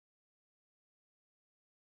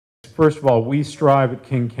First of all, we strive at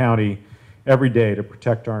King County every day to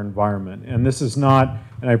protect our environment. And this is not,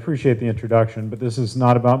 and I appreciate the introduction, but this is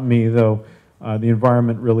not about me, though the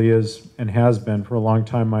environment really is and has been for a long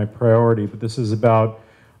time my priority. But this is about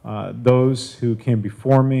those who came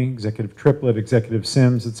before me, Executive Triplett, Executive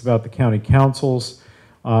Sims. It's about the county councils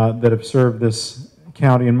that have served this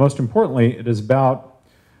county. And most importantly, it is about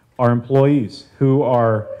our employees who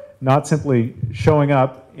are not simply showing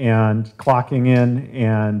up and clocking in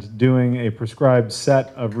and doing a prescribed set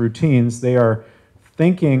of routines. They are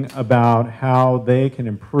thinking about how they can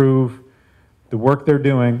improve the work they're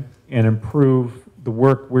doing and improve the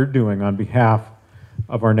work we're doing on behalf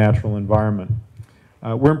of our natural environment.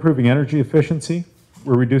 We're improving energy efficiency.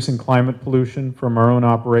 We're reducing climate pollution from our own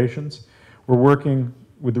operations. We're working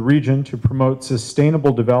with the region to promote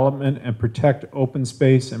sustainable development and protect open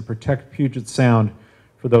space and protect Puget Sound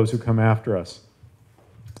for those who come after us.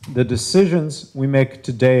 The decisions we make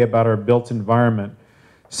today about our built environment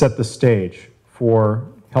set the stage for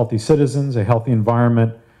healthy citizens, a healthy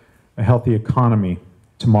environment, a healthy economy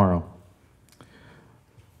tomorrow.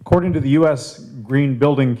 According to the U.S. Green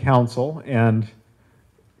Building Council and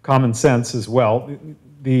common sense as well,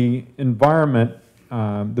 the environment,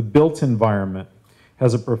 the built environment,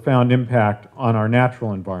 has a profound impact on our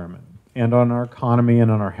natural environment and on our economy and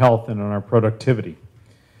on our health and on our productivity.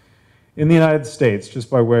 In the United States, just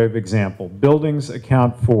by way of example, buildings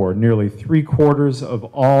account for nearly 3/4 of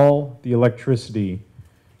all the electricity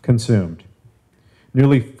consumed,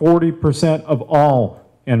 nearly 40% of all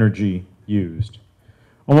energy used,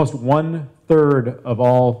 almost 1/3 of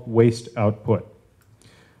all waste output,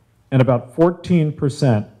 and about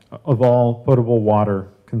 14% of all potable water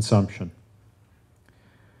consumption.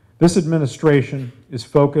 This administration is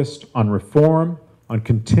focused on reform, on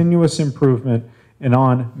continuous improvement, and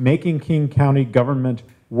on making King County government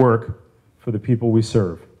work for the people we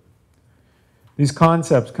serve. These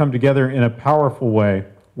concepts come together in a powerful way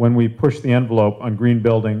when we push the envelope on green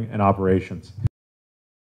building and operations.